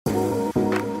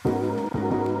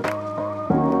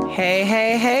Hey,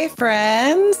 hey, hey,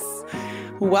 friends.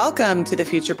 Welcome to The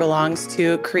Future Belongs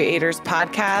to Creators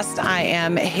podcast. I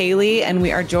am Haley, and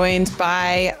we are joined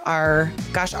by our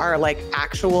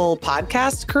actual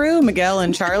podcast crew, Miguel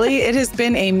and Charlie. It has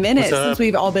been a minute since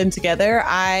we've all been together.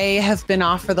 I have been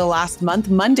off for the last month.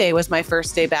 Monday was my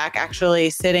first day back, actually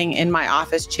sitting in my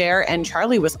office chair, and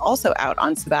Charlie was also out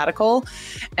on sabbatical.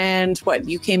 And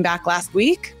you came back last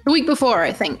week? The week before,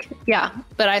 I think. Yeah.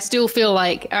 But I still feel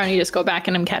like I only just got back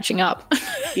and I'm catching up.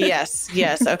 Yes.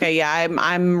 Okay. Yeah.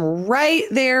 I'm right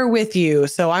there with you.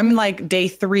 So I'm like day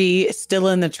 3, still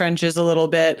in the trenches a little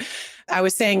bit. I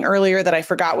was saying earlier that I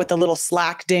forgot what the little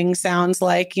Slack ding sounds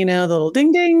like, the little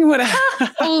ding ding, whatever.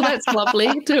 Oh, that's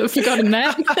lovely to have forgotten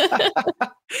that.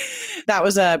 That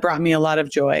was brought me a lot of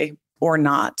joy, or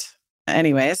not.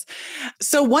 Anyways,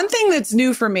 so one thing that's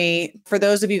new for me, for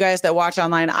those of you guys that watch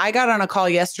online, I got on a call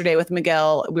yesterday with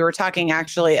Miguel. We were talking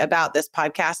actually about this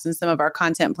podcast and some of our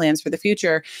content plans for the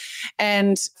future.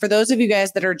 And for those of you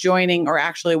guys that are joining or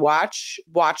actually watch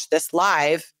this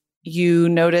live, you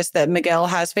notice that Miguel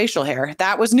has facial hair.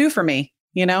 That was new for me.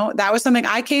 That was something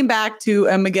I came back to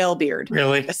a Miguel beard.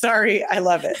 Really? Sorry. I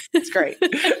love it. It's great.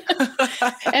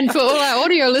 And for all our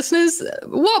audio listeners,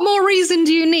 what more reason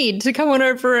do you need to come on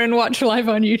over and watch live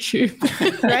on YouTube?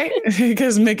 Right?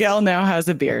 Because Miguel now has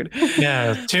a beard.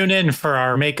 Yeah. Tune in for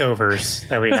our makeovers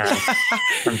that we have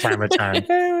from time to time.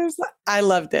 I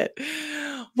loved it.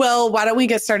 Well, why don't we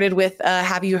get started with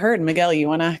Have You Heard? Miguel, you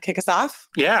want to kick us off?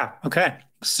 Yeah. Okay.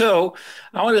 So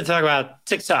I wanted to talk about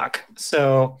TikTok.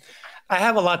 So I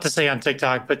have a lot to say on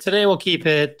TikTok, but today we'll keep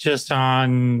it just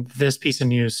on this piece of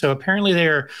news. So apparently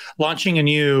they're launching a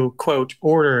new, quote,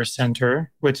 order center,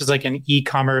 which is like an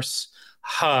e-commerce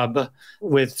hub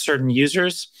with certain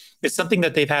users. It's something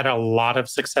that they've had a lot of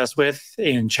success with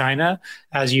in China.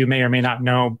 As you may or may not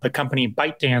know, the company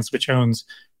ByteDance, which owns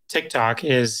TikTok,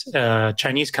 is a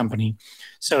Chinese company.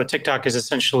 So TikTok is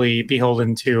essentially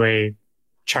beholden to a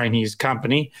Chinese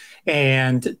company.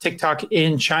 And TikTok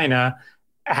in China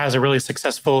has a really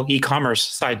successful e-commerce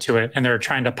side to it. And they're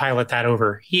trying to pilot that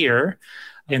over here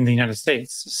in the United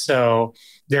States. So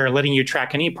they're letting you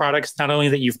track any products, not only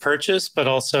that you've purchased, but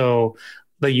also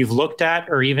that you've looked at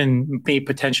or even may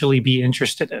potentially be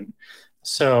interested in.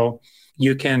 So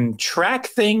you can track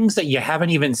things that you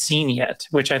haven't even seen yet,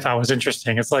 which I thought was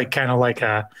interesting. It's like kind of like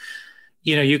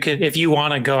you can, if you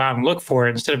want to go out and look for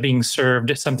it, instead of being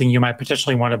served something you might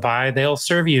potentially want to buy, they'll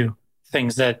serve you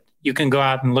things that you can go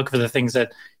out and look for the things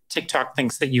that TikTok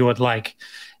thinks that you would like,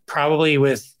 probably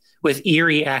with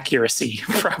eerie accuracy.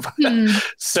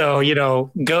 So,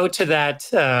 go to that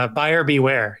buyer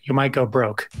beware. You might go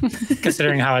broke,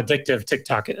 considering how addictive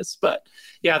TikTok is. But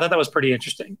yeah, I thought that was pretty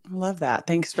interesting. I love that.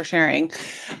 Thanks for sharing.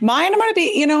 Mine, I'm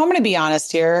going to be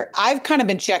honest here. I've kind of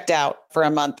been checked out for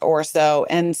a month or so.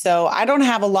 And so I don't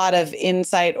have a lot of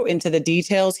insight into the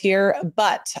details here,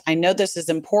 but I know this is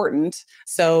important.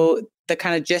 So the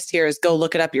kind of gist here is go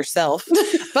look it up yourself.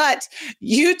 But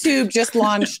YouTube just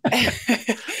launched.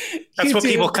 That's what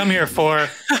people come here for.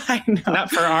 I know. Not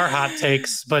for our hot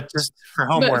takes, but just for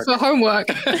homework. But for homework.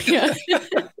 Yeah.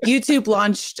 YouTube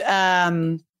launched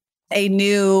a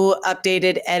new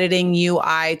updated editing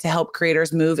UI to help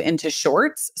creators move into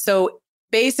shorts. So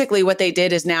basically what they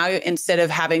did is now, instead of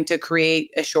having to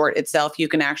create a short itself, you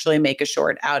can actually make a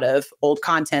short out of old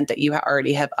content that you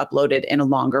already have uploaded in a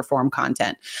longer form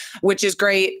content, which is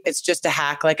great. It's just a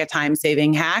hack, like a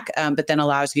time-saving hack, but then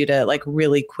allows you to like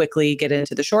really quickly get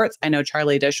into the shorts. I know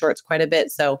Charlie does shorts quite a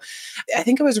bit. So I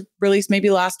think it was released maybe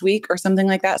last week or something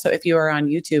like that. So if you are on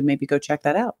YouTube, maybe go check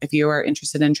that out if you are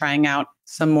interested in trying out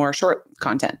some more short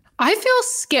content. I feel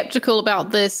skeptical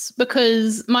about this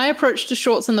because my approach to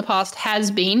shorts in the past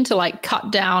has been to like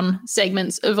cut down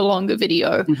segments of a longer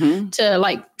video, to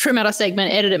like trim out a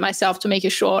segment, edit it myself to make a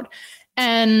short.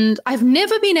 And I've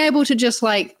never been able to just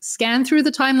like scan through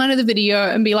the timeline of the video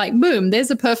and be like, boom,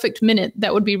 there's a perfect minute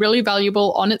that would be really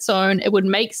valuable on its own. It would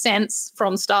make sense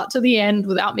from start to the end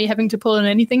without me having to pull in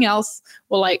anything else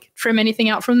or like trim anything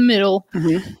out from the middle.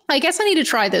 I guess I need to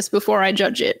try this before I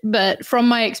judge it. But from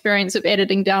my experience of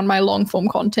editing down my long form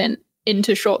content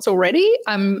into shorts already,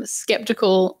 I'm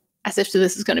skeptical as if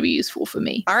this is going to be useful for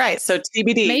me. All right. So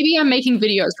TBD. Maybe I'm making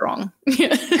videos wrong. No.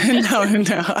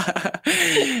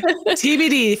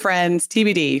 TBD, friends.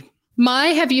 TBD. My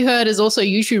Have You Heard is also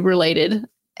YouTube related.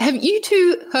 Have you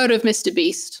two heard of Mr.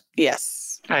 Beast?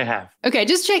 Yes. I have. Okay,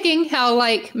 just checking how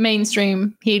like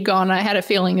mainstream he'd gone. I had a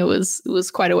feeling it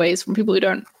was quite a ways from people who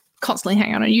don't constantly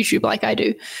hang out on YouTube like I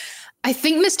do. I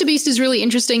think Mr. Beast is really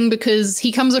interesting because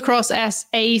he comes across as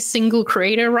a single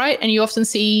creator, right? And you often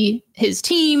see his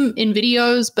team in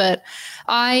videos, but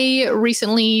I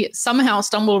recently somehow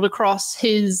stumbled across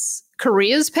his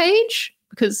careers page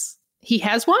because he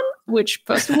has one, which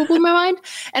first of all blew my mind.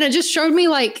 And it just showed me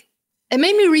it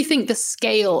made me rethink the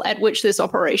scale at which this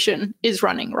operation is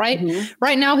running, right? Mm-hmm.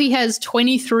 Right now he has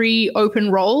 23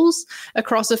 open roles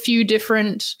across a few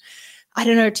different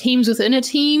teams within a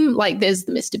team. Like there's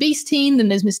the Mr. Beast team, then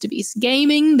there's Mr. Beast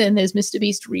Gaming, then there's Mr.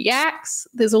 Beast Reacts.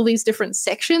 There's all these different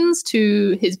sections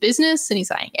to his business, and he's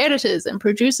saying editors and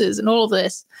producers and all of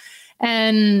this.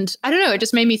 And I don't know, it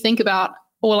just made me think about,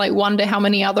 or wonder how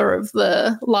many other of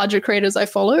the larger creators I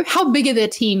follow, how big are their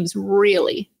teams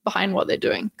really behind what they're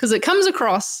doing? Because it comes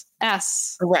across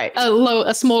as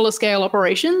a smaller scale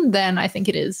operation than I think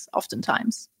it is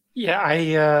oftentimes.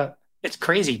 Yeah, it's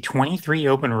crazy. 23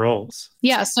 open roles.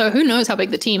 Yeah. So who knows how big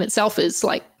the team itself is,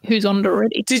 who's on it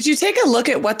already. Did you take a look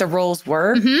at what the roles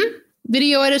were? Mm-hmm.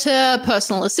 Video editor,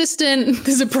 personal assistant.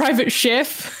 There's a private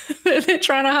chef that they're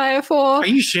trying to hire for. Are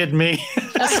you shitting me?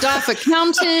 A staff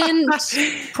accountant,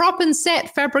 prop and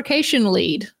set fabrication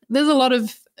lead. There's a lot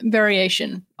of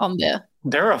variation on there.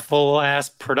 They're a full-ass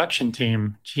production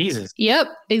team. Jesus. Yep,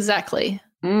 exactly.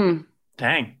 Mm.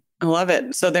 Dang. I love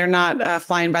it. So they're not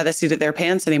flying by the seat of their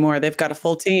pants anymore. They've got a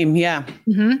full team. Yeah.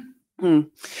 Mm-hmm. Mm.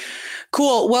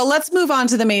 Cool. Well, let's move on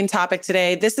to the main topic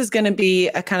today. This is going to be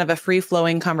a kind of a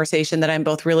free-flowing conversation that I'm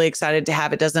both really excited to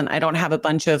have. I don't have a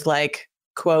bunch of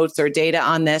quotes or data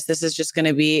on this. This is just going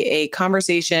to be a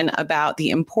conversation about the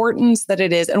importance that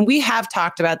it is. And we have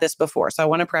talked about this before. So I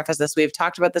want to preface this. We've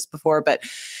talked about this before, but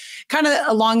kind of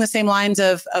along the same lines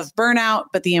of burnout,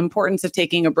 but the importance of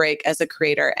taking a break as a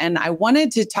creator. And I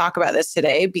wanted to talk about this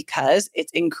today because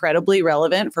it's incredibly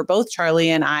relevant for both Charlie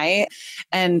and I,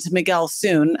 and Miguel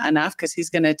soon enough, because he's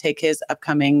going to take his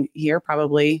upcoming year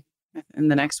probably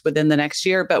within the next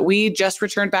year. But we just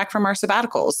returned back from our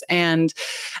sabbaticals and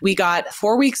we got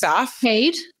 4 weeks off.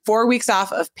 Paid. 4 weeks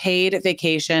off of paid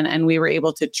vacation. And we were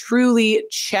able to truly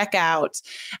check out.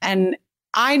 And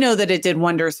I know that it did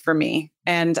wonders for me.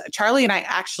 And Charlie and I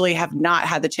actually have not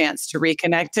had the chance to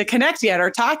connect yet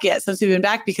or talk yet since we've been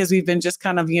back, because we've been just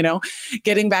kind of,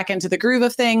 getting back into the groove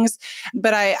of things.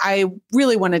 But I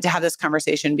really wanted to have this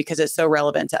conversation because it's so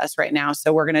relevant to us right now.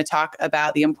 So we're going to talk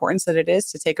about the importance that it is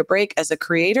to take a break as a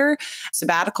creator,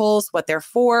 sabbaticals, what they're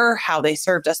for, how they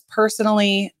served us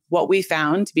personally, what we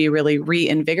found to be really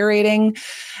reinvigorating,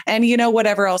 and,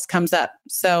 whatever else comes up.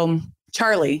 So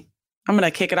Charlie, I'm going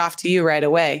to kick it off to you right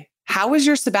away. How was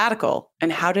your sabbatical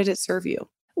and how did it serve you?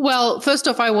 Well, first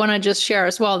off, I want to just share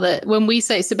as well that when we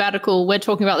say sabbatical, we're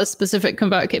talking about the specific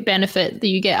ConvertKit benefit that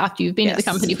you get after you've been at the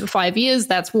company for 5 years.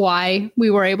 That's why we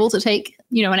were able to take,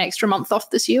 an extra month off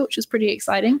this year, which is pretty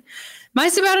exciting. My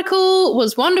sabbatical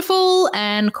was wonderful.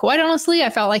 And quite honestly,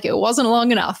 I felt like it wasn't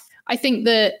long enough. I think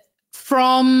that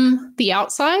from the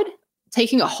outside,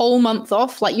 taking a whole month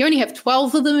off, you only have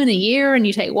 12 of them in a year and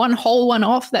you take one whole one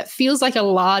off, that feels like a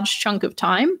large chunk of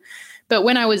time. But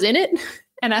when I was in it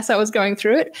and as I was going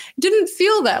through it, it didn't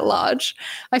feel that large.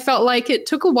 I felt like it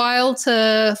took a while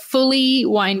to fully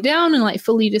wind down and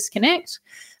fully disconnect.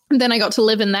 And then I got to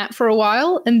live in that for a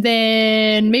while. And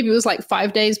then maybe it was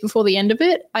 5 days before the end of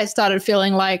it, I started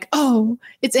feeling oh,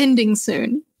 it's ending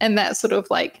soon. And that sort of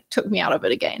took me out of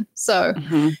it again. So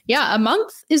yeah, a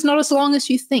month is not as long as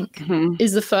you think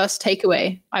is the first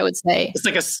takeaway, I would say. It's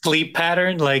like a sleep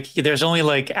pattern. There's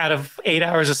only out of 8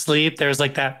 hours of sleep, there's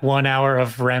that 1 hour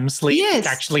of REM sleep. Yes.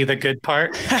 Actually the good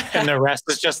part. And the rest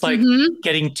is just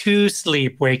getting to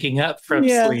sleep, waking up from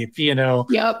sleep,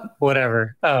 Yep.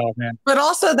 Whatever. Oh man. But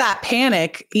also that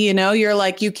panic, you're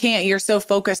you're so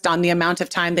focused on the amount of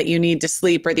time that you need to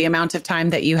sleep or the amount of time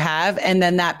that you have. And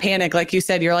then that panic, like you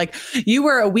said, you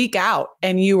were a week out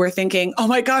and you were thinking, oh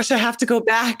my gosh, I have to go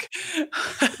back.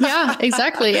 Yeah,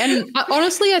 exactly. And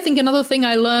honestly, I think another thing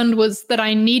I learned was that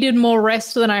I needed more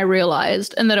rest than I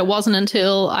realized, and that it wasn't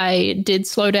until I did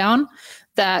slow down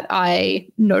that I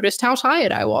noticed how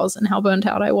tired I was and how burnt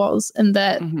out I was, and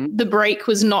that the break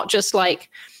was not just a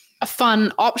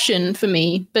fun option for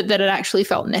me, but that it actually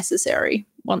felt necessary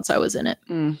once I was in it.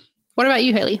 What about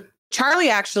you, Haley? Charlie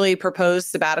actually proposed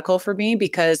sabbatical for me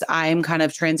because I'm kind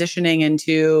of transitioning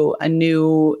into a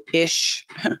new-ish,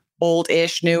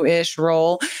 old-ish, new-ish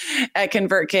role at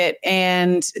ConvertKit.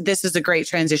 And this is a great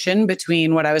transition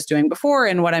between what I was doing before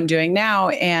and what I'm doing now.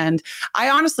 And I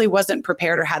honestly wasn't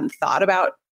prepared or hadn't thought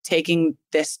about taking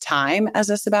this time as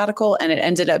a sabbatical. And it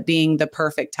ended up being the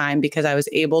perfect time because I was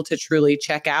able to truly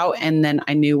check out. And then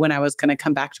I knew when I was going to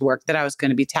come back to work that I was going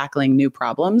to be tackling new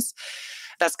problems.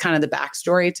 That's kind of the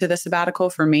backstory to the sabbatical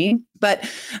for me. But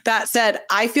that said,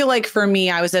 I feel like for me,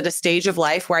 I was at a stage of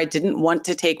life where I didn't want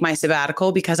to take my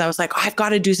sabbatical because I was like, I've got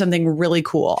to do something really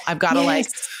cool. I've got to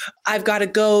I've got to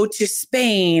go to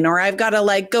Spain, or I've got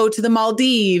to go to the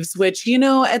Maldives, which,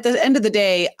 at the end of the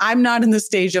day, I'm not in the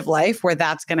stage of life where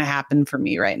that's going to happen for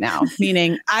me right now.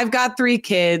 Meaning I've got 3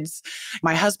 kids.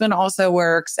 My husband also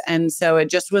works. And so it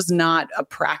just was not a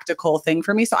practical thing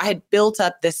for me. So I had built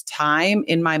up this time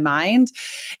in my mind.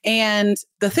 And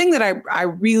the thing that I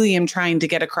really am trying to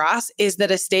get across is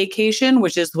that a staycation,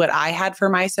 which is what I had for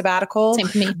my sabbatical,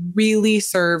 really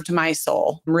served my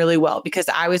soul really well, because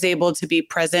I was able to be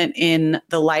present in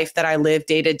the life that I live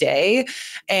day to day.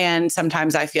 And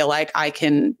sometimes I feel like I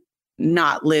can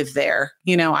not live there.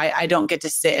 I don't get to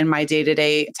sit in my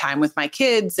day-to-day time with my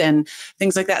kids and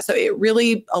things like that. So it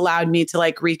really allowed me to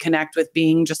reconnect with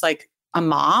being just a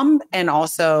mom and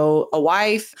also a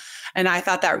wife. And I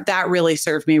thought that really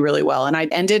served me really well. And I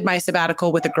ended my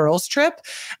sabbatical with a girls' trip,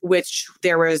 which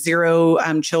there were 0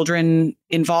 children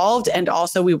involved. And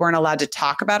also we weren't allowed to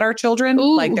talk about our children.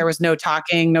 Ooh. There was no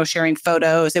talking, no sharing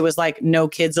photos. It was no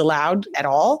kids allowed at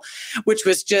all, which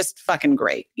was just fucking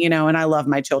great, and I love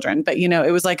my children. But,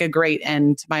 it was a great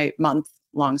end to my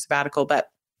month-long sabbatical, but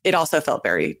it also felt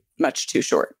very much too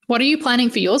short. What are you planning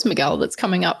for yours, Miguel, that's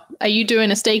coming up? Are you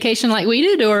doing a staycation like we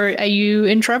did, or are you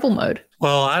in travel mode?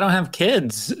 Well, I don't have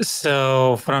kids.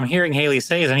 So what I'm hearing Haley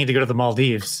say is I need to go to the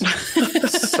Maldives.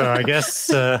 So I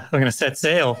guess I'm going to set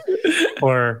sail,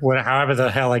 or however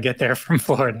the hell I get there from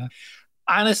Florida.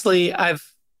 Honestly, I've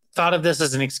thought of this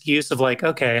as an excuse of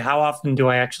okay, how often do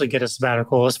I actually get a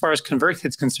sabbatical? As far as Convert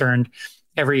is concerned,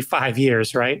 every 5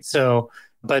 years, right? So,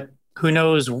 but who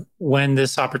knows when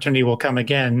this opportunity will come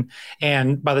again.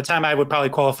 And by the time I would probably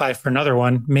qualify for another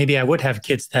one, maybe I would have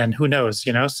kids then. Who knows,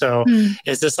 So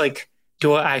is this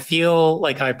do I feel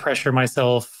like I pressure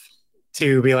myself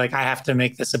to be I have to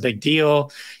make this a big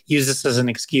deal, use this as an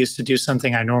excuse to do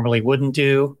something I normally wouldn't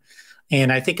do?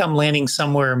 And I think I'm landing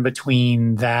somewhere in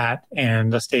between that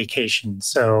and a staycation.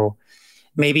 So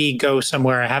maybe go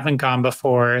somewhere I haven't gone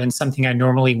before and something I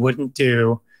normally wouldn't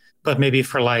do, but maybe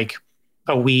for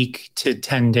a week to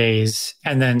 10 days,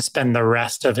 and then spend the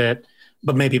rest of it,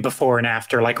 but maybe before and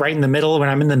after, right in the middle when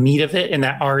I'm in the meat of it, in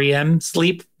that REM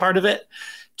sleep part of it,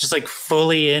 just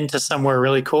fully into somewhere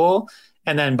really cool.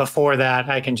 And then before that,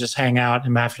 I can just hang out.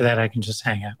 And after that, I can just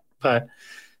hang out. But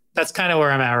that's kind of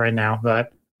where I'm at right now.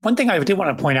 But one thing I did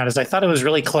want to point out is I thought it was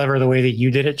really clever the way that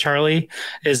you did it, Charlie,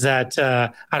 is that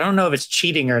I don't know if it's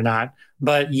cheating or not,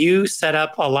 but you set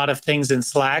up a lot of things in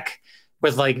Slack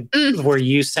with where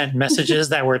you sent messages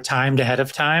that were timed ahead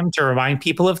of time to remind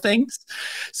people of things.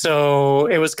 So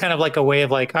it was kind of a way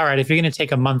of all right, if you're going to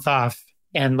take a month off,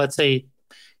 and let's say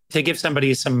to give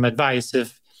somebody some advice,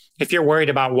 if you're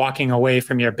worried about walking away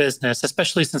from your business,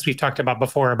 especially since we've talked about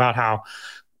before about how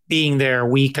being there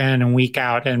week in and week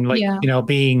out and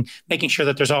making sure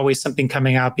that there's always something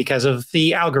coming out because of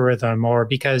the algorithm, or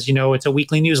because, it's a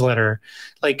weekly newsletter,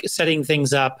 setting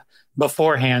things up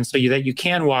beforehand so that you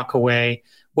can walk away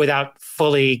without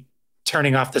fully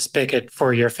turning off the spigot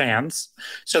for your fans.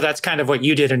 So that's kind of what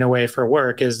you did in a way for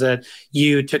work, is that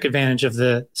you took advantage of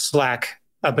the Slack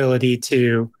ability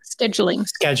to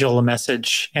schedule a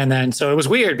message. And then, so it was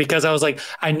weird because I was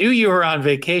I knew you were on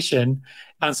vacation,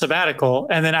 on sabbatical,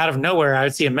 and then out of nowhere, I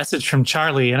would see a message from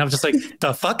Charlie, and I'm just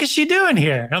the fuck is she doing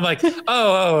here? And I'm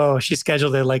oh, she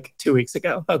scheduled it 2 weeks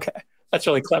ago. Okay. That's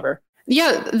really clever.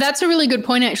 Yeah, that's a really good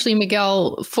point, actually,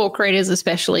 Miguel, for creators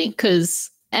especially,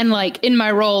 because, and in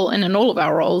my role and in all of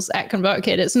our roles at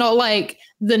ConvertKit, it's not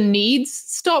the needs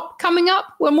stop coming up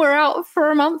when we're out for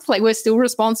a month. We're still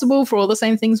responsible for all the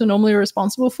same things we're normally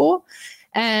responsible for.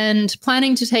 And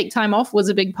planning to take time off was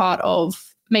a big part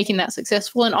of making that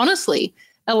successful, and honestly,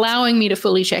 allowing me to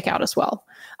fully check out as well.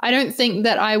 I don't think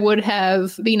that I would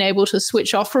have been able to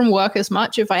switch off from work as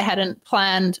much if I hadn't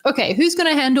planned, okay, who's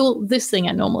going to handle this thing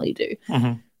I normally do?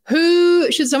 Mm-hmm.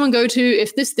 Who should someone go to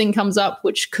if this thing comes up,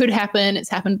 which could happen? It's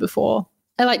happened before.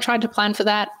 I tried to plan for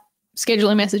that.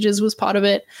 Scheduling messages was part of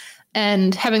it.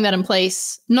 And having that in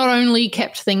place not only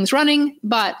kept things running,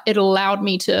 but it allowed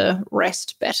me to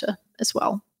rest better as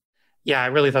well. Yeah, I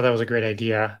really thought that was a great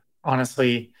idea.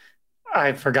 Honestly,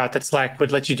 I forgot that Slack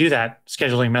would let you do that,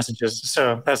 scheduling messages.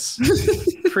 So that's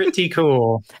pretty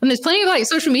cool. And there's plenty of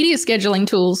social media scheduling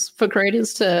tools for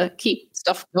creators to keep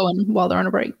stuff going while they're on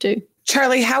a break too.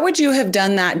 Charlie, how would you have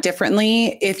done that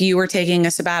differently if you were taking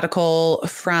a sabbatical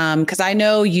because I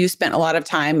know you spent a lot of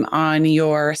time on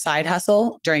your side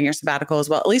hustle during your sabbatical as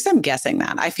well. At least I'm guessing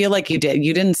that. I feel like you did.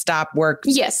 You didn't stop work.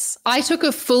 Yes. I took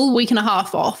a full week and a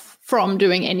half off from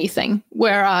doing anything,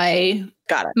 where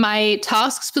Got it. my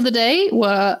tasks for the day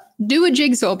were do a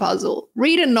jigsaw puzzle,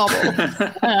 read a novel,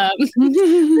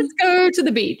 let's go to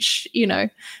the beach.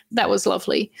 That was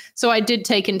lovely. So I did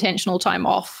take intentional time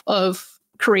off of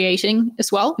creating as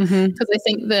well, because I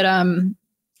think that,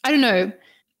 I don't know,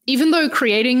 even though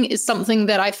creating is something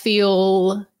that I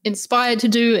feel inspired to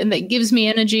do and that gives me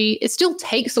energy, it still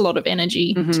takes a lot of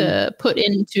energy to put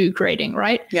into creating,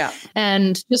 right? Yeah.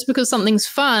 And just because something's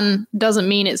fun doesn't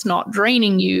mean it's not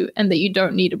draining you and that you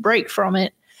don't need a break from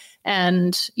it.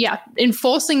 And yeah,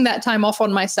 enforcing that time off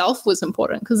on myself was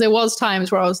important, because there was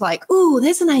times where I was like, ooh,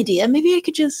 there's an idea. Maybe I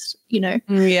could just, Yeah.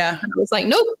 And I was like,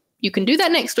 nope, you can do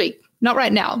that next week. Not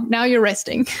right now. Now you're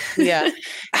resting. Yeah.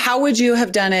 How would you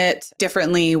have done it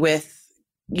differently with,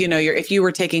 if you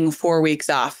were taking 4 weeks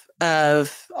off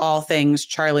of all things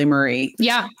Charlie Marie?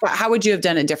 Yeah. How would you have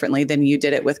done it differently than you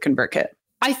did it with ConvertKit?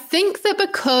 I think that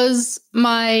because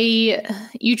my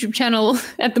YouTube channel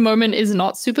at the moment is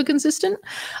not super consistent,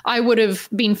 I would have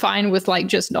been fine with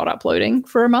just not uploading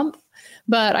for a month.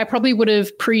 But I probably would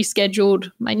have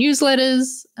pre-scheduled my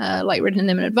newsletters, written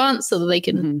them in advance so that they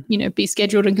can, be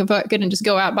scheduled and ConvertKit and just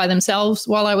go out by themselves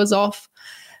while I was off.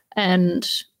 And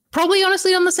probably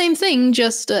honestly done the same thing,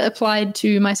 just applied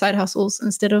to my side hustles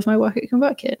instead of my work at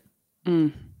ConvertKit.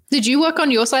 Did you work on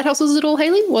your side hustles at all,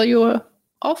 Haley, while you were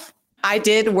off? I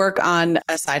did work on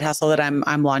a side hustle that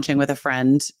I'm launching with a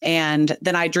friend. And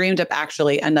then I dreamed up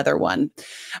actually another one.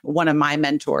 One of my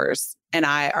mentors and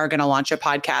I are going to launch a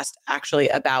podcast actually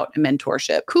about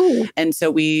mentorship. Cool. And so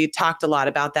we talked a lot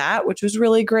about that, which was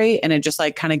really great. And it just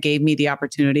kind of gave me the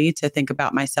opportunity to think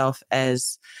about myself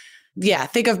as,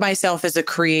 think of myself as a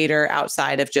creator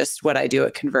outside of just what I do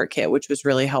at ConvertKit, which was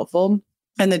really helpful.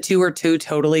 And the two are two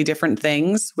totally different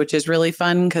things, which is really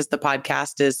fun because the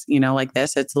podcast is, like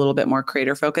this, it's a little bit more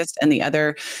creator focused. And the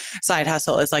other side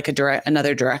hustle is like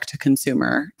another direct to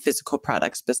consumer physical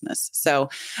products business. So,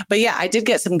 but yeah, I did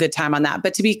get some good time on that.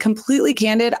 But to be completely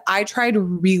candid, I tried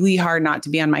really hard not to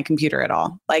be on my computer at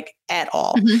all, at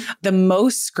all. The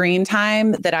most screen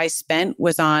time that I spent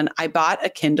was I bought a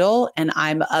Kindle and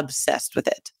I'm obsessed with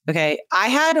it. Okay. I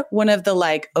had one of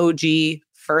the OG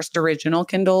first original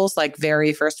Kindles,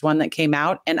 very first one that came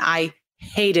out. And I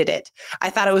hated it. I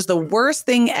thought it was the worst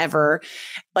thing ever.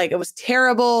 It was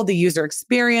terrible. The user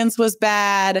experience was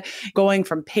bad. Going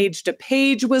from page to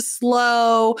page was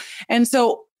slow. And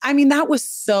so, that was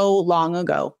so long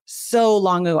ago.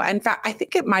 In fact, I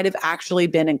think it might have actually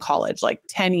been in college,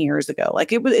 10 years ago.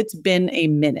 It's been a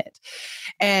minute.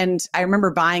 And I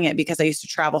remember buying it because I used to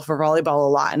travel for volleyball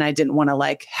a lot and I didn't want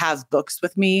to have books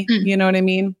with me. You know what I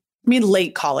mean?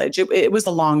 Late college. It was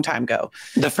a long time ago.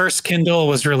 The first Kindle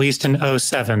was released in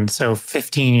 2007, so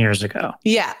 15 years ago.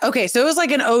 Yeah. Okay. So it was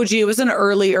an OG. It was an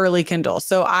early Kindle.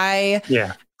 So I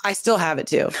still have it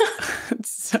too.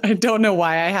 I don't know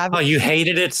why I have it. Oh, you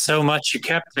hated it so much you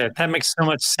kept it. That makes so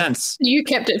much sense. You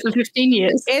kept it for 15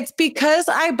 years. It's because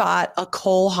I bought a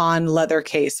Cole Haan leather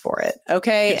case for it.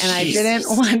 Okay. And I didn't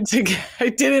want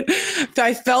to,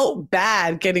 I felt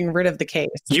bad getting rid of the case.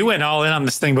 You went all in on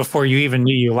this thing before you even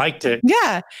knew you liked it.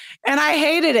 Yeah. And I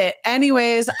hated it.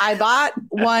 Anyways, I bought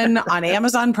one on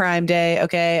Amazon Prime Day.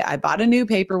 Okay. I bought a new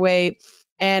paperweight.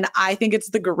 And I think it's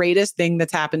the greatest thing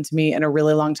that's happened to me in a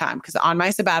really long time. Because on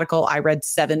my sabbatical, I read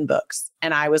 7 books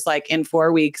and I was in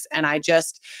 4 weeks and I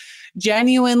just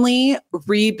genuinely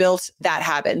rebuilt that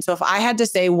habit. And so if I had to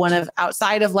say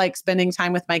outside of spending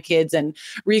time with my kids and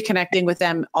reconnecting with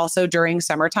them also during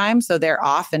summertime, so they're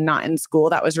off and not in school,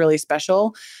 that was really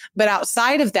special. But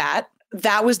outside of that,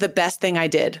 that was the best thing I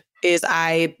did is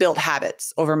I built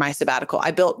habits over my sabbatical.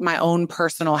 I built my own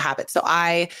personal habits. So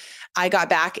I got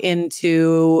back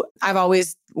into, I've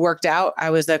always worked out. I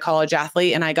was a college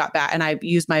athlete and I got back and I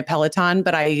used my Peloton,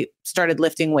 but I started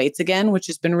lifting weights again, which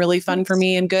has been really fun for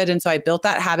me and good. And so I built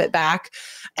that habit back.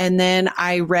 And then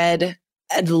I read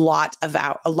a lot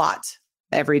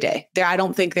every day. I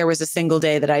don't think there was a single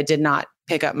day that I did not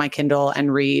pick up my Kindle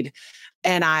and read.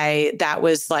 And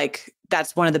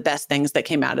that's one of the best things that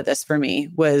came out of this for me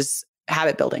was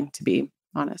habit building, to be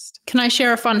honest. Can I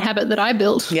share a fun habit that I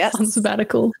built on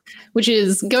sabbatical, which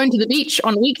is going to the beach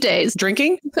on weekdays?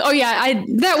 Drinking? Oh yeah,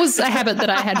 that was a habit that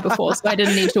I had before, so I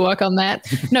didn't need to work on that.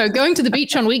 No, going to the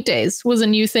beach on weekdays was a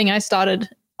new thing I started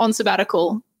on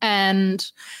sabbatical. And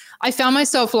I found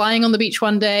myself lying on the beach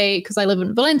one day because I live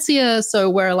in Valencia. So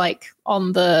we're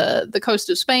on the coast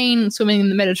of Spain, swimming in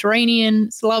the Mediterranean.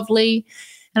 It's lovely.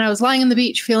 And I was lying on the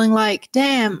beach feeling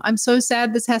damn, I'm so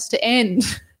sad this has to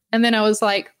end. And then I was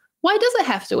like, why does it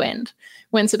have to end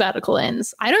when sabbatical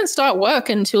ends? I don't start work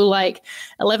until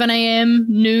 11 a.m.,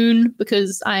 noon,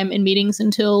 because I'm in meetings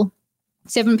until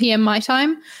 7 p.m. my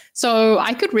time. So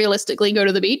I could realistically go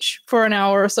to the beach for an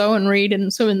hour or so and read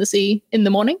and swim in the sea in the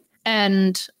morning.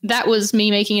 And that was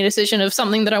me making a decision of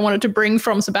something that I wanted to bring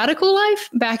from sabbatical life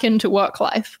back into work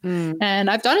life. And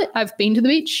I've done it. I've been to the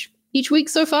beach each week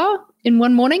so far in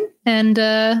one morning. And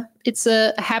it's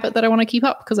a habit that I want to keep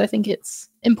up because I think it's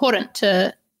important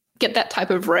to get that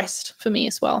type of rest for me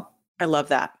as well. I love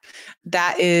that.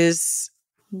 That is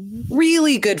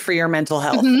really good for your mental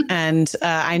health. And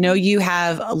I know you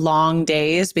have long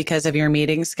days because of your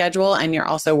meeting schedule and you're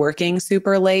also working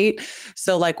super late.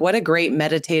 So like what a great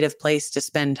meditative place to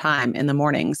spend time in the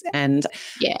mornings. And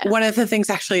one of the things,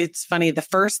 actually, it's funny, the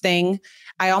first thing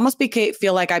I almost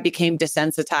feel like I became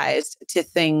desensitized to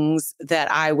things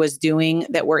that I was doing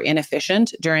that were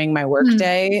inefficient during my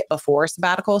workday before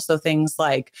sabbatical. So things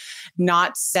like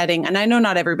not setting, and I know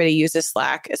not everybody uses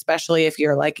Slack, especially if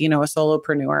you're like, a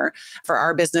solopreneur. For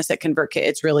our business at ConvertKit,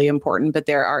 it's really important, but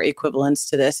there are equivalents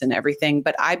to this and everything.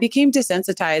 But I became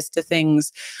desensitized to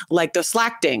things like those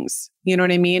Slack dings. You know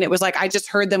what I mean? It was like I just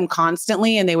heard them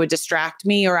constantly and they would distract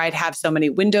me, or I'd have so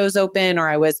many windows open, or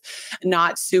I was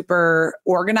not super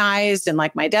organized in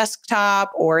like my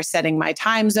desktop or setting my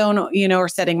time zone, or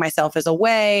setting myself as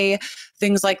away,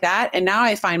 things like that. And now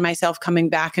I find myself coming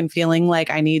back and feeling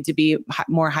like I need to be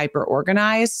more hyper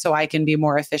organized so I can be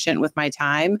more efficient with my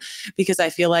time, because I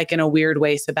feel like in a weird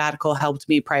way, sabbatical helped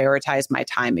me prioritize my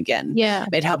time again. Yeah.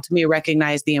 It helped me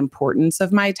recognize the importance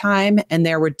of my time. And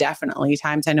there were definitely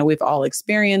times, I know we've all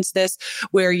experienced this,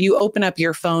 where you open up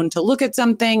your phone to look at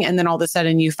something and then all of a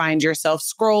sudden you find yourself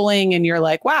scrolling and you're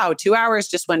like, wow, 2 hours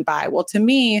just went by. Well, to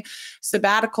me,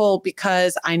 sabbatical,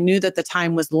 because I knew that the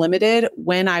time was limited,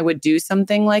 when I would do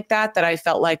something like that I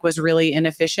felt like was really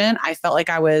inefficient, I felt like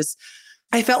I was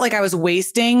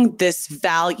wasting this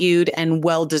valued and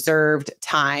well-deserved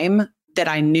time that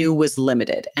I knew was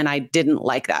limited. And I didn't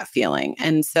like that feeling.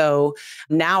 And so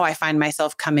now I find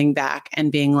myself coming back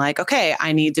and being like, okay,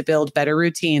 I need to build better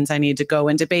routines. I need to go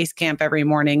into Basecamp every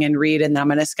morning and read. And then I'm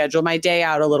going to schedule my day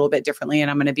out a little bit differently.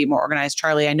 And I'm going to be more organized.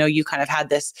 Charlie, I know you kind of had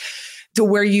this to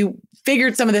where you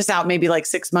figured some of this out maybe like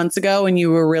 6 months ago, and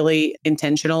you were really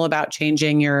intentional about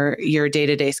changing your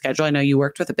day-to-day schedule. I know you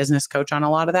worked with a business coach on a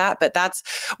lot of that, but that's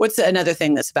what's another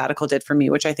thing that sabbatical did for me,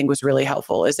 which I think was really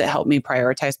helpful, is it helped me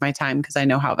prioritize my time because I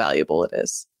know how valuable it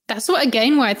is. That's why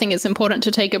I think it's important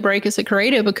to take a break as a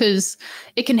creator, because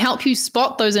it can help you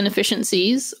spot those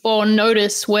inefficiencies or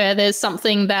notice where there's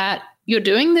something that you're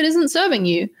doing that isn't serving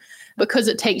you, because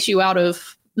it takes you out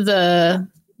of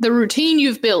the routine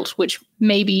you've built, which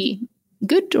may be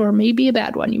good or may be a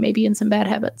bad one. You may be in some bad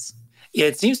habits. Yeah,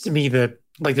 it seems to me that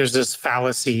like there's this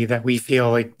fallacy that we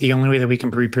feel like the only way that we can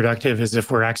be productive is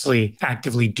if we're actually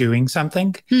actively doing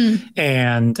something.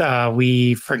 And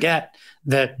we forget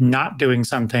that not doing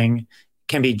something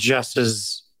can be just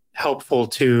as helpful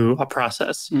to a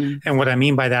process. And what I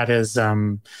mean by that is,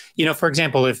 for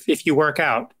example, if you work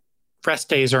out, rest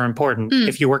days are important.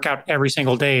 If you work out every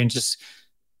single day and just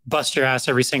bust your ass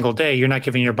every single day, you're not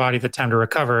giving your body the time to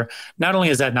recover. Not only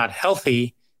is that not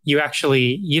healthy, you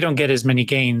don't get as many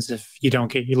gains if you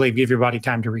give your body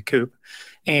time to recoup.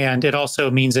 And it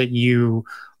also means that you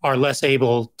are less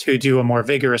able to do a more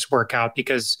vigorous workout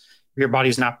because your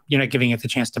body's you're not giving it the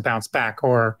chance to bounce back.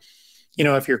 Or,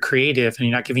 if you're creative and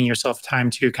you're not giving yourself time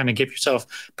to kind of give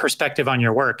yourself perspective on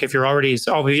your work, if you're always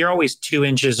 2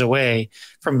 inches away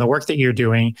from the work that you're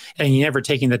doing and you're never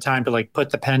taking the time to like put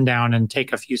the pen down and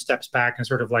take a few steps back and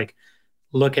sort of like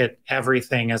look at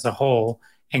everything as a whole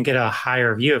and get a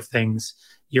higher view of things,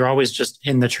 you're always just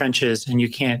in the trenches and you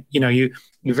can't, you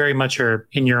very much are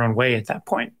in your own way at that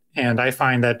point. And I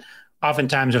find that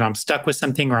oftentimes when I'm stuck with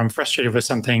something or I'm frustrated with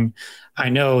something, I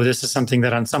know this is something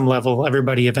that on some level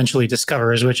everybody eventually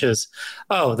discovers, which is,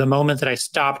 the moment that I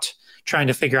stopped trying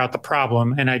to figure out the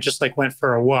problem and I just like went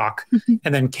for a walk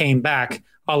and then came back,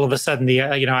 all of a sudden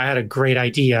I had a great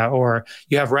idea. Or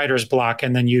you have writer's block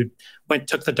and then you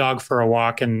took the dog for a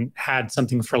walk and had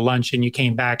something for lunch and you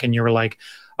came back and you were like,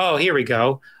 oh, here we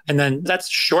go. And then that's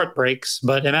short breaks,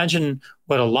 but imagine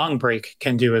what a long break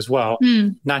can do as well.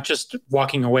 Not just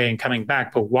walking away and coming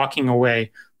back, but walking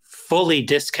away, fully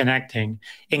disconnecting,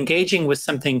 engaging with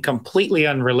something completely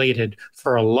unrelated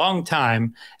for a long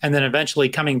time, and then eventually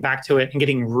coming back to it and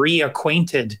getting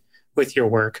reacquainted with your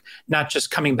work, not just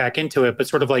coming back into it, but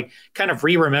sort of like kind of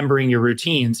re-remembering your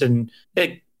routines. And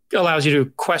it allows you to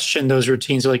question those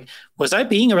routines. Like, was I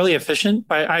being really efficient?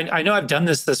 I know I've done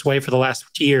this way for the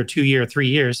last year, 2 year, 3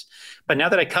 years, but now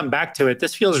that I come back to it,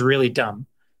 this feels really dumb.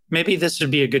 Maybe this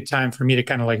would be a good time for me to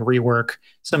kind of like rework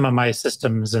some of my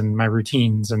systems and my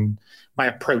routines and my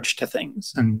approach to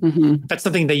things. And that's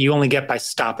something that you only get by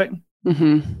stopping.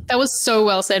 That was so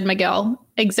well said, Miguel.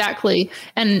 Exactly.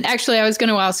 And actually, I was going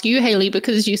to ask you, Haley,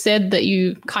 because you said that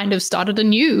you kind of started a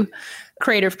new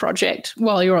creative project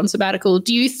while you're on sabbatical.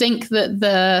 Do you think that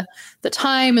the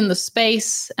time and the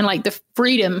space and like the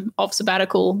freedom of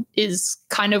sabbatical is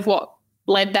kind of what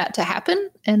led that to happen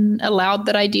and allowed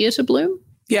that idea to bloom?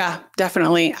 Yeah,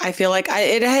 definitely. I feel like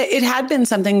it had been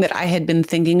something that I had been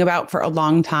thinking about for a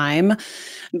long time,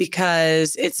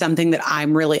 because it's something that I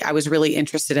was really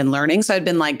interested in learning. So I'd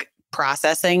been like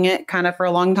processing it kind of for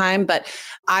a long time, but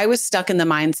I was stuck in the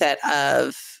mindset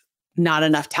of not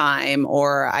enough time,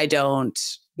 or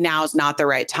now's not the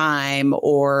right time,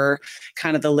 or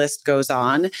kind of the list goes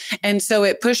on. And so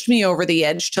it pushed me over the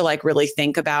edge to like really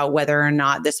think about whether or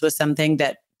not this was something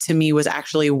that to me was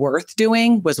actually worth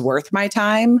doing, was worth my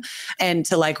time, and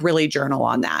to like really journal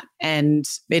on that. And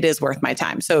it is worth my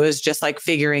time. So it was just like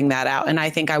figuring that out. And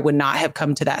I think I would not have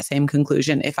come to that same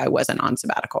conclusion if I wasn't on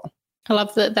sabbatical. I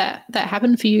love that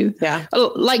happened for you. Yeah.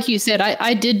 Like you said,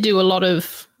 I did do a lot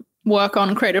of work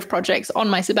on creative projects on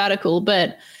my sabbatical,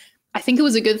 but I think it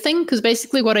was a good thing, because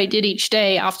basically what I did each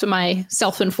day after my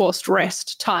self-enforced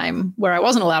rest time, where I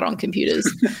wasn't allowed on computers,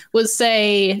 was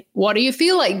say, what do you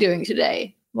feel like doing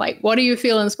today? Like, what do you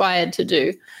feel inspired to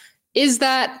do? Is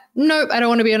that, nope, I don't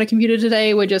want to be on a computer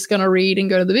today, we're just going to read and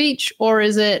go to the beach? Or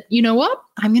is it, you know what,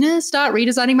 I'm going to start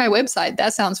redesigning my website.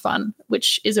 That sounds fun,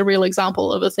 which is a real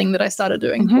example of a thing that I started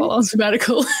doing while on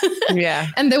sabbatical. Yeah.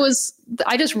 And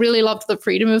I just really loved the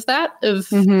freedom of that, of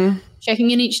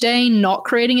checking in each day, not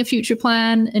creating a future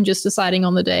plan, and just deciding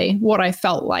on the day what I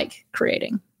felt like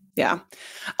creating. Yeah.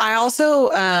 I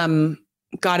also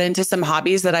got into some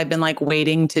hobbies that I've been like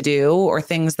waiting to do, or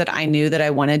things that I knew that I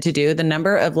wanted to do. The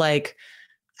number of like,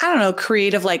 I don't know,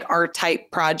 creative like art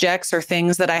type projects or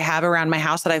things that I have around my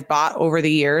house that I've bought over the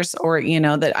years, or, you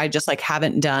know, that I just like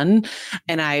haven't done.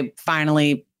 And I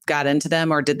finally got into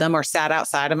them or did them, or sat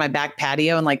outside of my back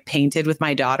patio and like painted with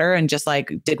my daughter and just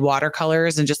like did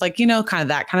watercolors and just like, you know, kind of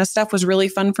that kind of stuff was really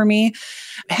fun for me.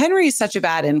 Henry's such a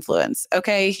bad influence.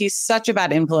 Okay. He's such a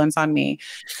bad influence on me.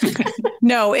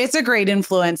 No, it's a great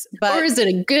influence, but. Or is it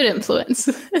a good influence?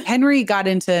 Henry got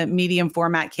into medium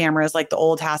format cameras, like the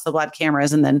old Hasselblad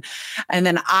cameras. And then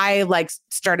I like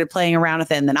started playing around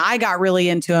with it. And then I got really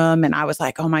into them, and I was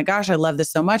like, oh my gosh, I love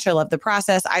this so much. I love the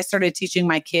process. I started teaching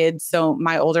my kids. So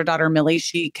my older daughter, Millie,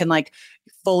 she can like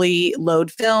fully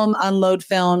load film, unload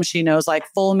film. She knows like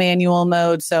full manual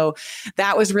mode. So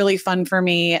that was really fun for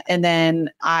me. And then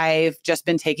I've just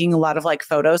been taking a lot of like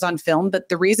photos on film. But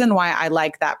the reason why I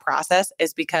like that process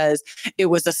is because it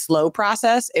was a slow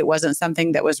process. It wasn't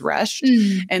something that was rushed.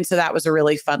 And so that was a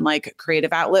really fun, like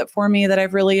creative outlet for me that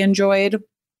I've really enjoyed.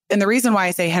 And the reason why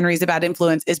I say Henry's a bad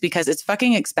influence is because it's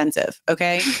fucking expensive.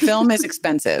 Okay. Film is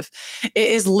expensive. It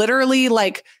is literally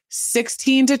like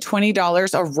 $16 to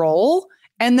 $20 a roll.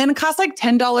 And then it costs like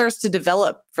 $10 to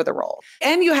develop for the roll.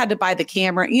 And you had to buy the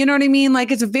camera. You know what I mean? Like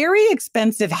it's a very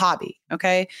expensive hobby.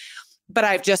 Okay. But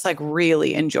I've just like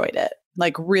really enjoyed it,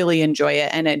 like really enjoy it.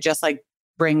 And it just like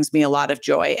brings me a lot of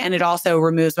joy. And it also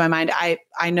removes my mind.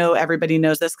 I know everybody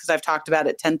knows this because I've talked about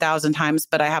it 10,000 times,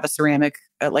 but I have a ceramic,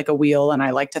 like a wheel, and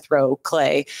I like to throw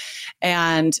clay,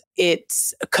 and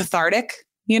it's cathartic,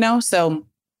 you know? So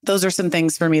those are some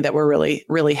things for me that were really,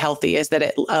 really healthy, is that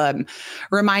it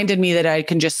reminded me that I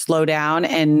can just slow down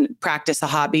and practice a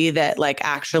hobby that like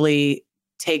actually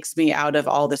takes me out of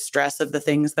all the stress of the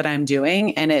things that I'm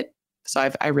doing. And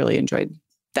I really enjoyed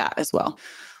that as well.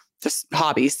 Just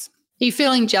hobbies. Are you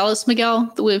feeling jealous,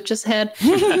 Miguel, that we've just had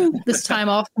this time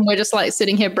off and we're just like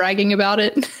sitting here bragging about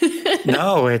it?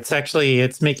 No,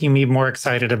 it's making me more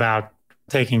excited about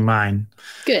taking mine.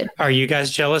 Good. Are you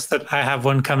guys jealous that I have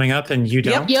one coming up and you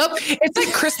don't? Yep. It's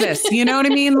like Christmas. You know what I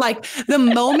mean? Like the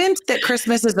moment that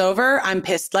Christmas is over, I'm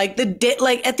pissed. Like the day,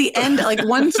 like at the end, like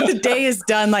once the day is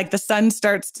done, like the sun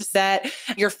starts to set,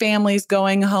 your family's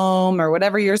going home or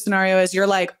whatever your scenario is, you're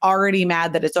like already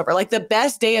mad that it's over. Like the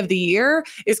best day of the year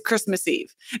is Christmas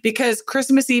Eve, because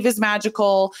Christmas Eve is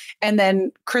magical. And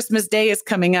then Christmas Day is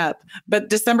coming up, but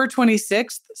December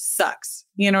 26th sucks.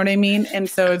 You know what I mean? And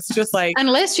so it's just like...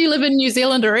 Unless you live in New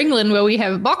Zealand or England, where we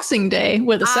have Boxing Day,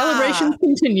 where the celebrations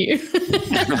continue.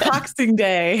 Boxing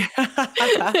Day.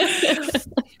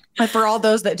 For all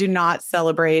those that do not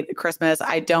celebrate Christmas,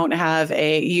 I don't have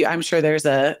I'm sure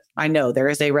I know there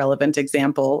is a relevant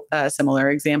example,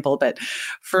 similar example, but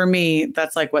for me,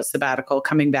 that's like what sabbatical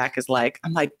coming back is like.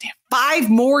 I'm like, damn, 5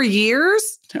 more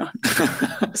years?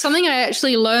 Something I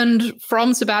actually learned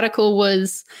from sabbatical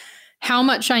was how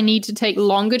much I need to take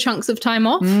longer chunks of time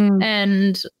off.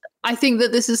 And I think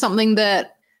that this is something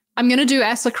that I'm going to do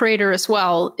as a creator as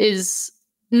well, is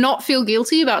not feel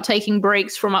guilty about taking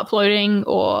breaks from uploading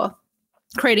or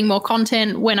creating more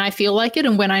content when I feel like it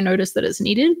and when I notice that it's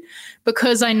needed,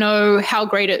 because I know how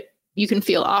great you can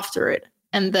feel after it,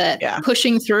 and that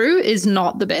pushing through is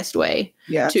not the best way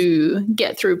to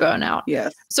get through burnout.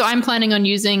 Yes. So I'm planning on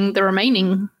using the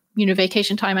remaining,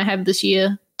 vacation time I have this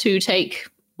year to take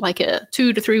like a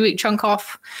 2 to 3 week chunk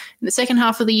off in the second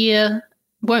half of the year.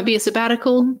 Won't be a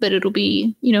sabbatical, but it'll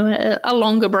be, a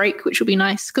longer break, which will be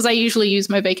nice, because I usually use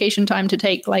my vacation time to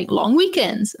take like long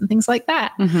weekends and things like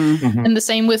that. And the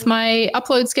same with my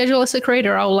upload schedule as a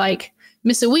creator. I'll like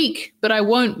miss a week, but I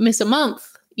won't miss a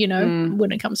month,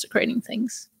 when it comes to creating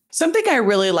things. Something I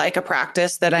really like, a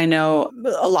practice that I know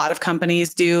a lot of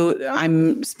companies do.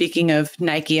 I'm speaking of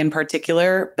Nike in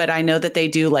particular, but I know that they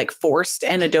do like forced,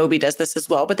 and Adobe does this as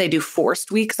well, but they do forced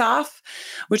weeks off,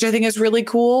 which I think is really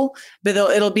cool. But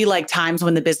it'll be like times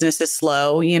when the business is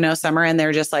slow, summer, and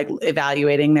they're just like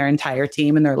evaluating their entire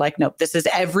team. And they're like, nope,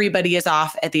 everybody is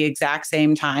off at the exact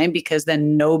same time, because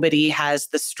then nobody has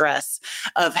the stress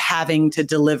of having to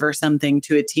deliver something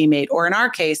to a teammate. Or in our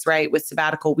case, right, with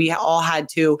sabbatical, we all had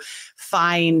to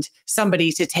find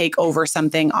somebody to take over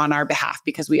something on our behalf,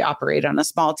 because we operate on a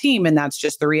small team, and that's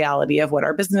just the reality of what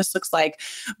our business looks like.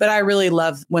 But I really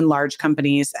love when large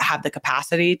companies have the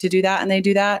capacity to do that, and they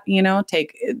do that,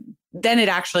 then it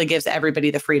actually gives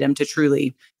everybody the freedom to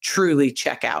truly, truly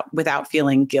check out without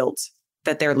feeling guilt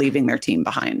that they're leaving their team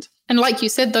behind. And like you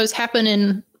said, those happen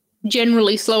in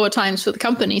generally slower times for the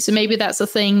company. So maybe that's a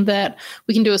thing that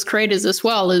we can do as creators as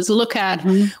well, is look at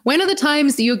when are the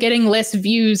times that you're getting less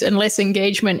views and less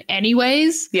engagement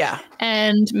anyways. Yeah.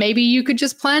 And maybe you could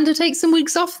just plan to take some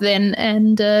weeks off then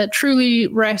and truly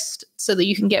rest so that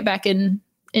you can get back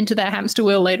into that hamster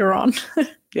wheel later on.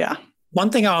 Yeah.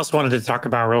 One thing I also wanted to talk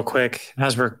about real quick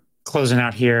as we're closing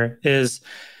out here is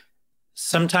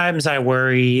sometimes I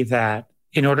worry that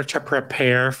in order to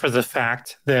prepare for the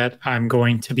fact that I'm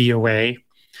going to be away,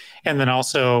 and then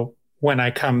also when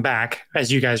I come back,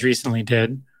 as you guys recently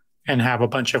did, and have a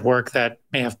bunch of work that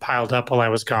may have piled up while I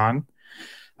was gone,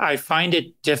 I find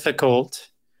it difficult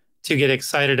to get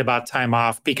excited about time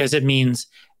off, because it means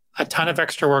a ton of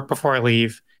extra work before I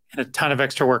leave and a ton of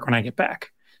extra work when I get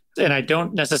back. And I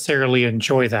don't necessarily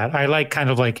enjoy that. I like kind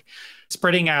of like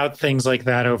spreading out things like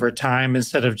that over time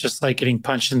instead of just like getting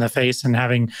punched in the face and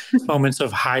having moments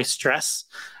of high stress.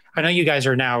 I know you guys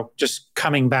are now just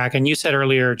coming back, and you said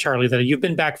earlier, Charlie, that you've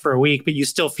been back for a week, but you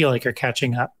still feel like you're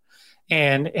catching up.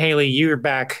 And Haley, you're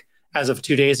back as of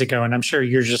 2 days ago, and I'm sure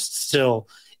you're just still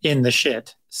in the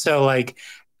shit. So like,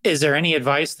 is there any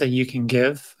advice that you can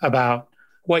give about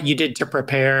what you did to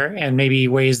prepare, and maybe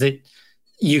ways that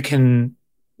you can,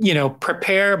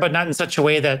 prepare, but not in such a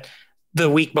way that the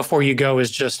week before you go is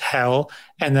just hell,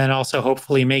 and then also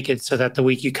hopefully make it so that the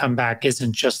week you come back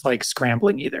isn't just like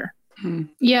scrambling either?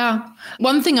 Yeah.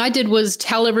 One thing I did was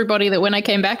tell everybody that when I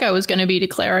came back, I was going to be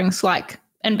declaring Slack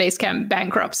and Basecamp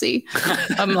bankruptcy.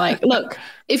 I'm like, look,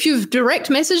 if you've direct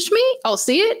messaged me, I'll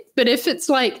see it. But if it's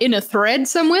like in a thread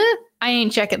somewhere, I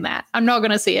ain't checking that. I'm not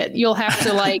going to see it. You'll have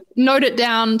to like note it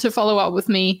down to follow up with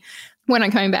me when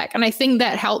I'm coming back. And I think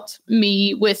that helped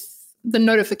me with the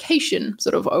notification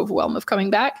sort of overwhelm of coming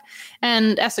back.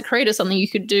 And as a creator, something you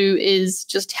could do is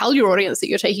just tell your audience that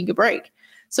you're taking a break,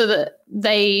 so that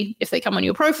if they come on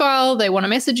your profile, they want to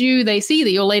message you, they see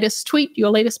that your latest tweet, your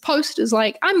latest post is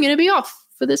like, I'm going to be off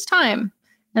for this time.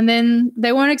 And then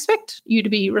they won't expect you to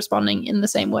be responding in the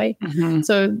same way.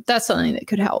 So that's something that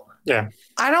could help. Yeah.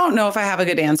 I don't know if I have a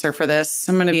good answer for this.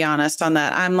 I'm going to be honest on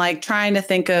that. I'm like trying to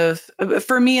think of,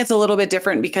 for me, it's a little bit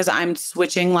different because I'm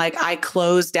switching. Like I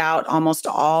closed out almost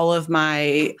all of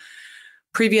my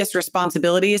previous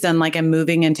responsibilities and like I'm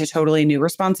moving into totally new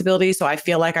responsibilities. So I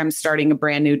feel like I'm starting a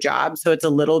brand new job. So it's a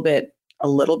little bit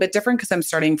different because I'm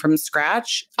starting from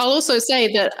scratch. I'll also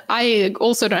say that I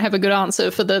also don't have a good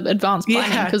answer for the advanced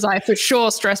planning because I for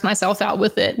sure stress myself out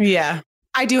with it. Yeah.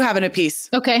 I do have a piece.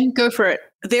 Okay, go for it.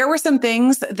 There were some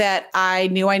things that I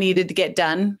knew I needed to get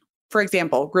done. For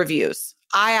example, reviews.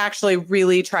 I actually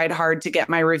really tried hard to get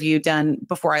my review done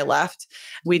before I left.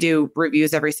 We do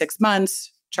reviews every 6 months.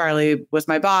 Charlie was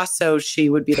my boss, so she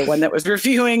would be the one that was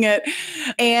reviewing it.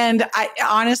 And I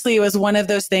honestly, it was one of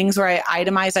those things where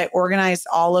I organized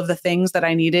all of the things that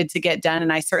I needed to get done.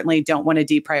 And I certainly don't want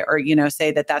to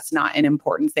say that that's not an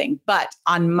important thing. But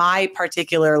on my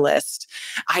particular list,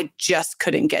 I just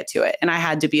couldn't get to it. And I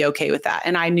had to be okay with that.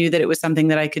 And I knew that it was something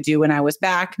that I could do when I was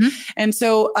back. And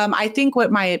so I think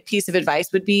what my piece of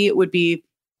advice would be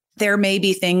there may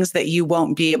be things that you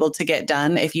won't be able to get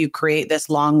done if you create this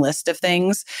long list of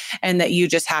things, and that you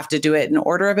just have to do it in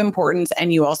order of importance.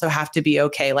 And you also have to be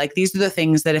okay. Like, these are the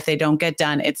things that if they don't get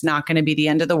done, it's not going to be the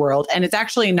end of the world. And it's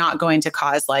actually not going to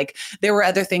cause, like, there were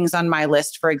other things on my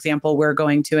list. For example, we're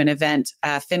going to an event,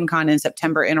 FinCon in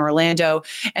September in Orlando,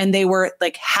 and they were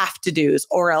like have to do's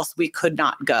or else we could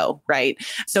not go. Right.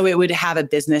 So it would have a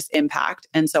business impact.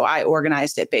 And so I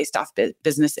organized it based off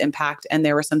business impact. And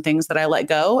there were some things that I let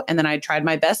go. And then I tried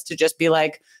my best to just be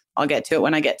like, I'll get to it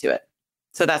when I get to it.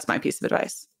 So that's my piece of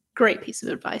advice. Great piece of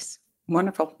advice.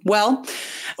 Wonderful. Well,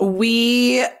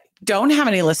 we don't have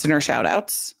any listener shout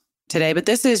outs today, but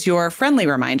this is your friendly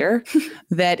reminder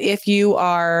that if you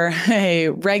are a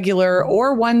regular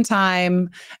or one time,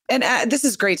 and this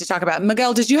is great to talk about.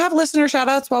 Miguel, did you have listener shout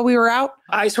outs while we were out?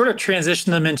 I sort of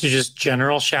transitioned them into just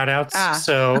general shout outs.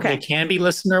 So okay. They can be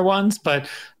listener ones, but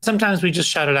sometimes we just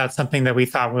shouted out something that we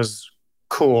thought was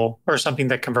cool or something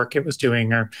that ConvertKit was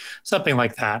doing or something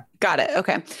like that. Got it.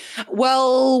 Okay.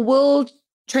 Well, we'll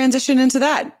transition into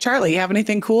that. Charlie, you have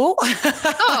anything cool?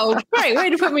 Oh, great. Way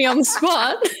to put me on the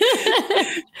spot.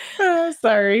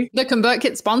 Sorry. The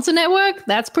ConvertKit sponsor network,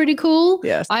 that's pretty cool.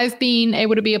 Yes. I've been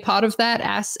able to be a part of that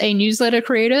as a newsletter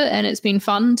creator, and it's been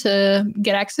fun to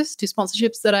get access to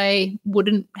sponsorships that I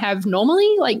wouldn't have normally,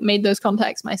 like made those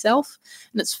contacts myself.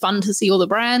 And it's fun to see all the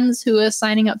brands who are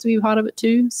signing up to be part of it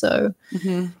too. So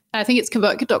I think it's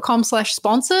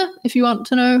convertkit.com/sponsor if you want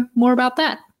to know more about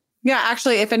that. Yeah,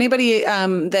 actually, if anybody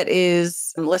that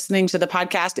is listening to the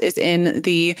podcast is in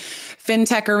the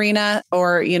fintech arena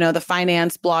or, the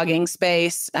finance blogging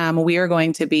space, we are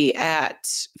going to be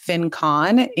at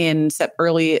FinCon in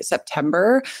early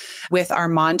September with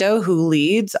Armando, who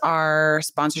leads our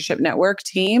sponsorship network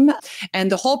team.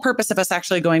 And the whole purpose of us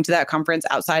actually going to that conference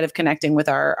outside of connecting with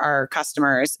our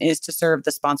customers is to serve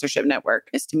the sponsorship network,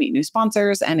 is to meet new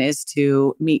sponsors and is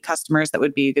to meet customers that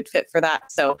would be a good fit for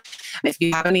that. So if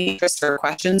you have any interest or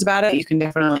questions about it, you can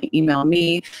definitely email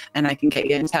me and I can get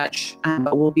you in touch.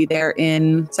 But we'll be there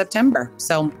in September.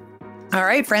 So, all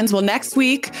right, friends. Well, next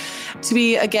week, to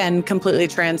be, again, completely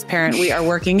transparent, we are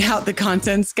working out the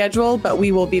content schedule, but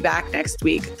we will be back next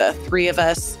week, the three of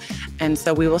us. And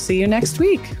so we will see you next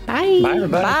week. Bye. Bye,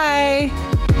 everybody. Bye.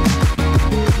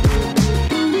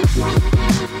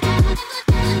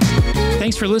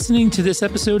 Thanks for listening to this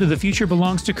episode of The Future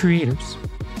Belongs to Creators.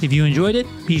 If you enjoyed it,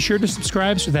 be sure to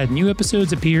subscribe so that new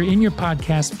episodes appear in your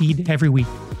podcast feed every week.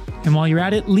 And while you're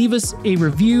at it, leave us a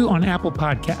review on Apple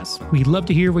Podcasts. We'd love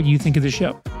to hear what you think of the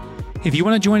show. If you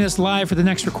want to join us live for the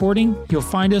next recording, you'll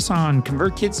find us on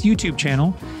ConvertKit's YouTube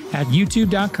channel at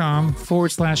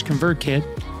youtube.com/ConvertKit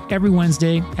every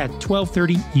Wednesday at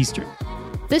 12:30 Eastern.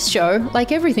 This show,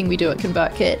 like everything we do at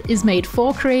ConvertKit, is made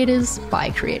for creators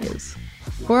by creators.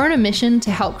 We're on a mission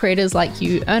to help creators like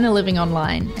you earn a living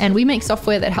online, and we make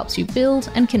software that helps you build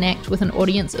and connect with an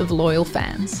audience of loyal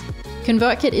fans.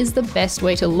 ConvertKit is the best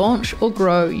way to launch or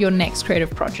grow your next creative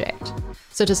project.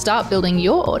 So to start building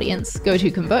your audience, go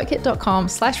to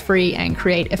convertkit.com/free and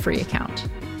create a free account.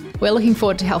 We're looking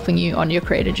forward to helping you on your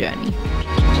creator journey.